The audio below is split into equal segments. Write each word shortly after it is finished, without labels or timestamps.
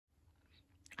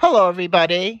Hello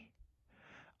everybody.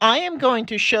 I am going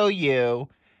to show you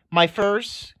my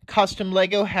first custom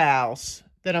Lego house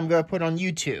that I'm going to put on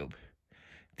YouTube.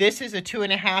 This is a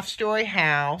 2.5-story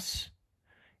house.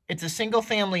 It's a single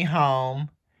family home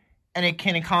and it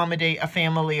can accommodate a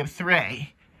family of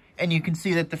 3. And you can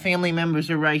see that the family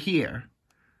members are right here.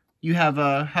 You have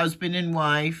a husband and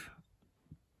wife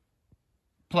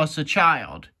plus a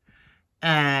child.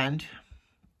 And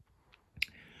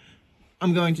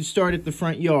I'm going to start at the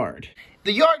front yard.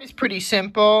 The yard is pretty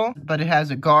simple, but it has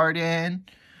a garden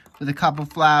with a couple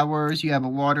flowers. You have a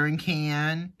watering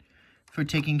can for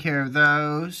taking care of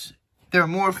those. There are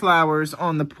more flowers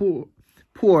on the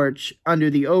porch under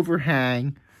the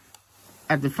overhang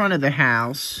at the front of the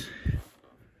house,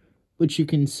 which you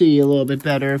can see a little bit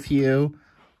better if you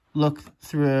look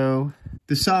through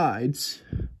the sides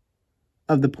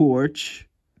of the porch.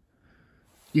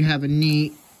 You have a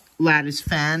neat lattice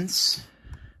fence.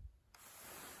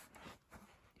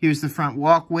 Here's the front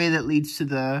walkway that leads to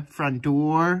the front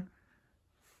door.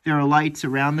 There are lights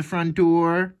around the front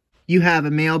door. You have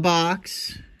a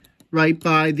mailbox right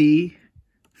by the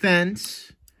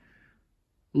fence.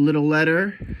 A little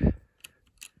letter.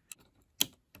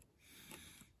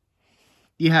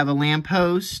 You have a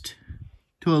lamppost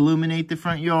to illuminate the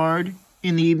front yard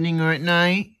in the evening or at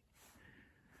night.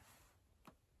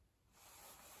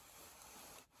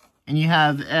 And you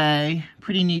have a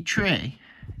pretty neat tree.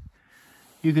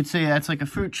 You could say that's like a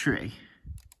fruit tree.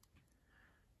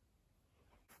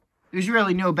 There's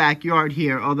really no backyard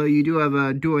here, although you do have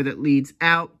a door that leads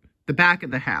out the back of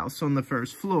the house on the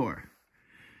first floor.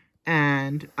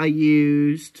 And I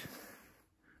used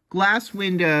glass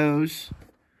windows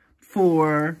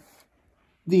for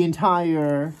the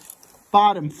entire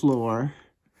bottom floor.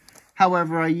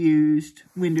 However, I used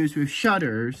windows with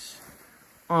shutters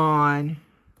on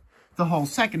the whole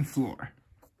second floor.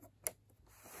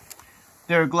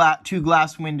 There are 2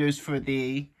 glass windows for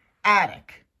the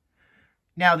attic.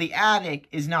 Now, the attic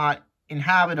is not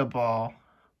inhabitable,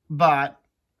 but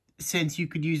since you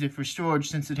could use it for storage,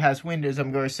 since it has windows,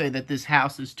 I'm going to say that this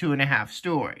house is 2.5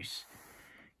 stories.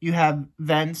 You have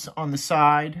vents on the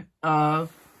side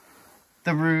of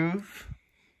the roof,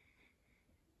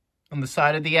 on the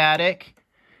side of the attic,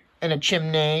 and a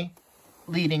chimney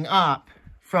leading up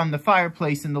from the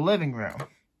fireplace in the living room.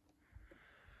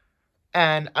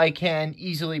 And I can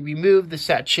easily remove the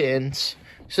sections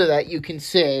so that you can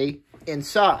see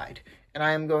inside. And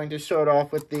I am going to start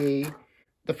off with the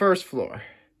first floor.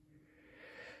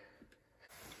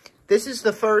 This is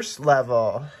the first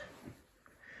level.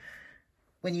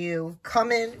 When you come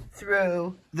in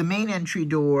through the main entry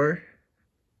door,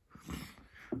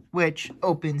 which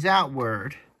opens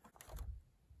outward,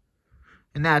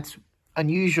 and that's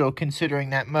unusual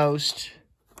considering that most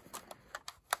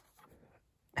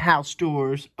house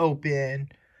doors open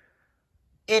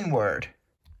inward.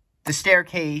 The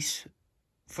staircase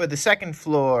for the second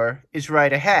floor is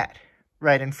right ahead,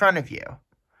 right in front of you.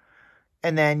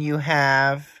 And then you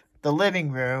have the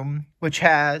living room, which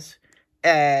has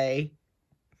a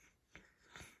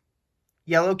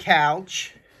yellow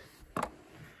couch,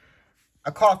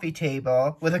 a coffee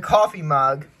table with a coffee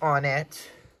mug on it,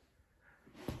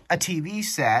 a TV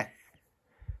set,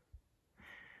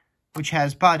 which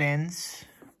has buttons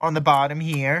on the bottom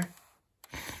here,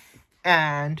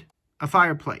 and a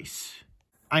fireplace.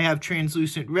 I have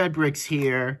translucent red bricks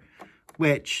here,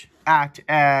 which act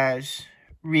as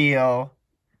real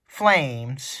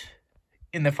flames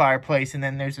in the fireplace, and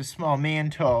then there's a small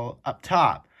mantle up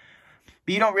top.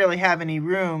 But you don't really have any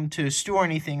room to store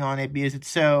anything on it because it's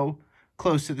so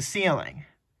close to the ceiling.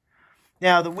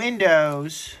 Now, the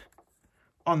windows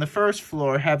on the first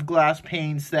floor have glass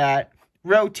panes that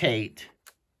rotate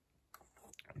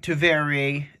to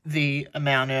vary the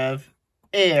amount of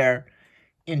air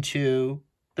into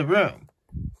the room.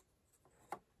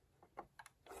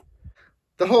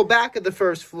 The whole back of the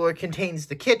first floor contains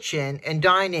the kitchen and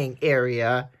dining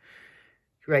area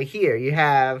right here. You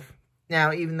have,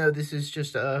 now even though this is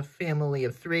just a family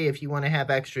of 3, if you want to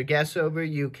have extra guests over,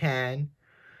 you can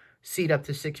seat up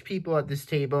to 6 people at this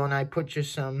table. And I put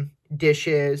just some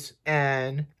dishes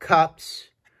and cups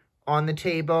on the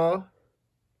table.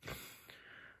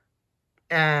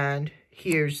 And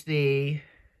here's the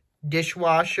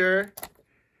dishwasher,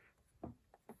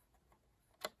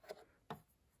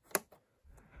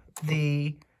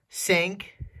 the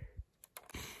sink.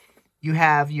 You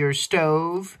have your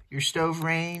stove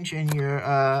range, and your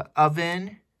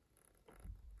oven.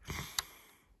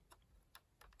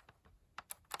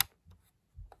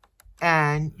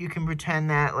 And you can pretend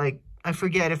that, like, I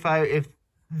forget if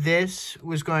this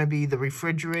was going to be the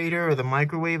refrigerator or the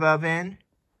microwave oven.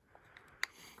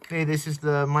 Okay, this is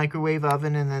the microwave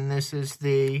oven, and then this is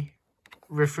the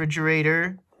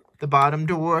refrigerator, the bottom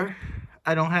door.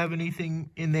 I don't have anything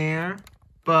in there,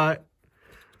 but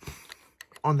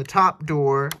on the top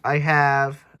door, I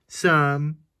have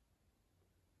some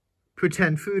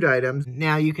pretend food items.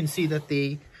 Now you can see that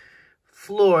the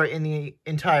floor in the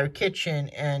entire kitchen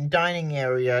and dining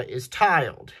area is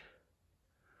tiled.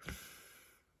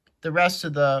 The rest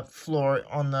of the floor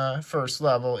on the first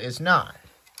level is not.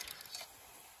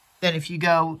 Then if you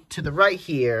go to the right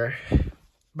here,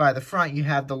 by the front, you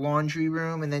have the laundry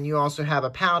room, and then you also have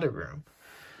a powder room.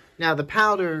 Now, the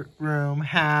powder room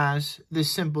has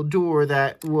this simple door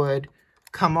that would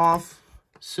come off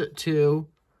so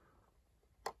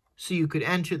you could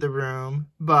enter the room,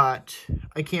 but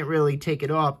I can't really take it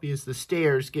off because the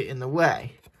stairs get in the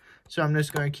way. So I'm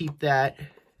just going to keep that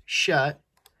shut.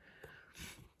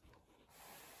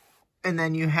 And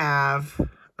then you have,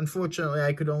 unfortunately,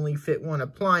 I could only fit one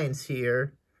appliance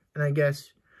here, and I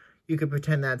guess you could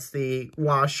pretend that's the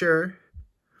washer.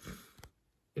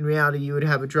 In reality, you would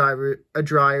have a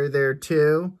dryer there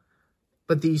too.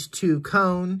 But these two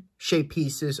cone-shaped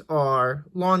pieces are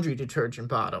laundry detergent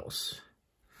bottles.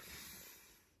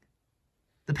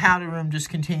 The powder room just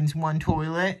contains one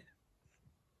toilet.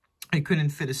 I couldn't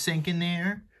fit a sink in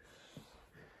there.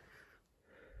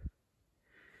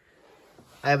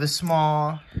 I have a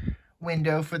small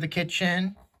window for the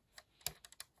kitchen.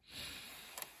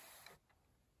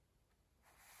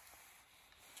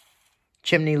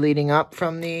 Chimney leading up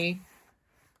from the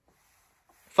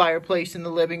fireplace in the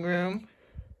living room.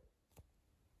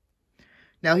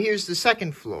 Now here's the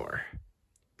second floor.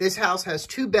 This house has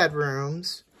 2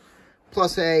 bedrooms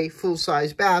plus a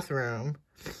full-size bathroom.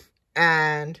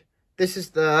 And this is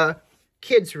the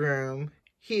kids' room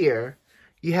here.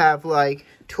 You have like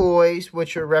toys,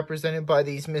 which are represented by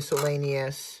these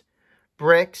miscellaneous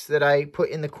bricks that I put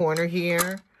in the corner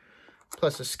here,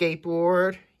 plus a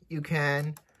skateboard. You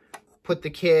can put the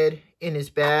kid in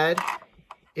his bed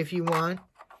if you want.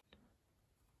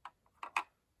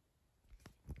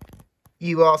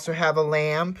 You also have a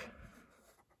lamp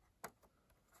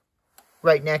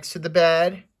right next to the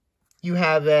bed. You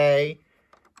have a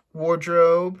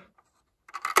wardrobe.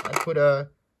 I put a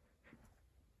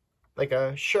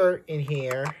shirt in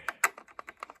here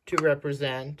to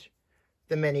represent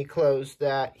the many clothes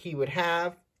that he would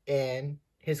have in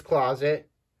his closet.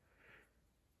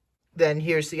 Then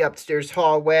here's the upstairs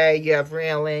hallway. You have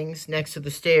railings next to the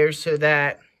stairs so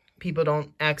that people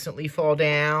don't accidentally fall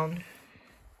down.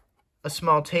 A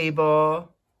small table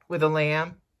with a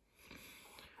lamp.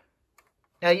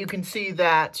 Now you can see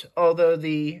that although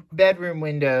the bedroom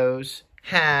windows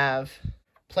have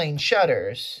plain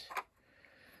shutters,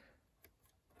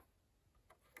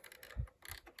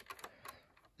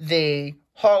 the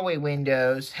hallway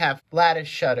windows have lattice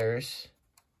shutters,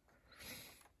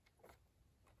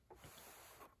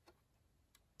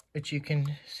 which you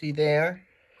can see there.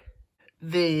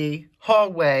 The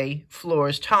hallway floor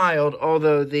is tiled,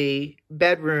 although the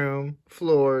bedroom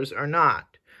floors are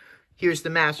not. Here's the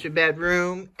master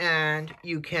bedroom, and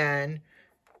you can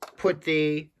put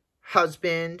the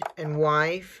husband and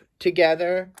wife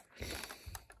together.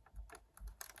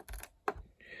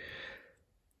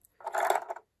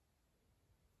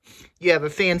 You have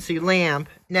a fancy lamp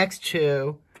next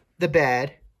to the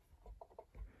bed.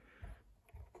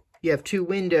 You have 2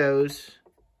 windows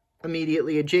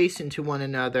immediately adjacent to one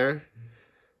another.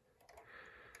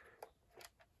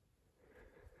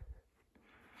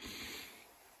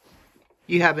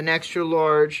 You have an extra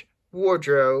large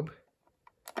wardrobe.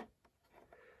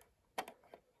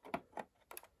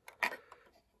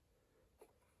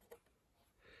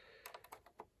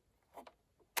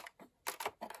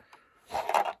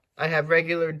 I have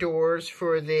regular doors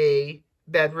for the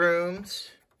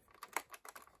bedrooms.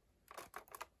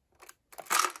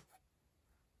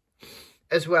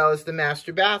 As well as the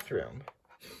master bathroom.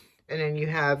 And then you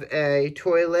have a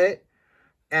toilet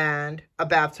and a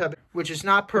bathtub, which is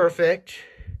not perfect.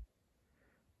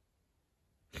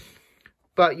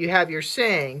 But you have your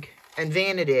sink and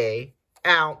vanity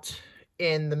out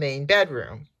in the main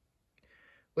bedroom,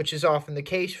 which is often the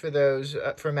case for those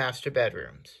for master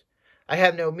bedrooms. I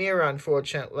have no mirror,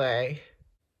 unfortunately.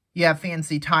 You have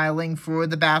fancy tiling for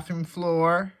the bathroom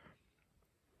floor,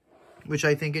 which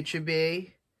I think it should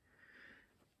be.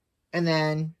 And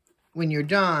then when you're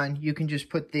done, you can just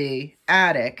put the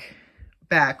attic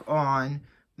back on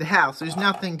the house. There's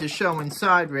nothing to show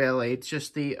inside, really. It's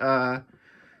just the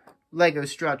Lego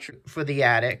structure for the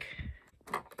attic.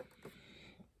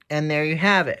 And there you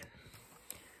have it.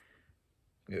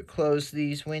 You close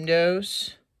these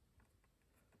windows.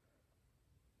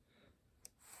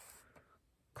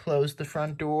 close the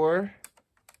front door.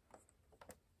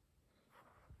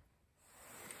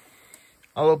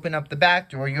 I'll open up the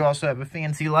back door. You also have a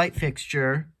fancy light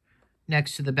fixture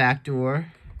next to the back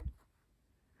door.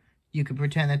 You could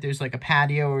pretend that there's like a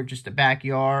patio or just a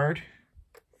backyard.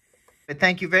 But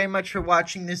thank you very much for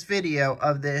watching this video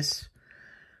of this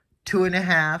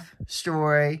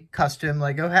 2.5-story custom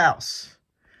Lego house.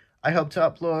 I hope to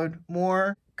upload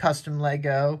more custom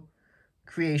Lego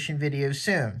creation videos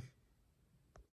soon.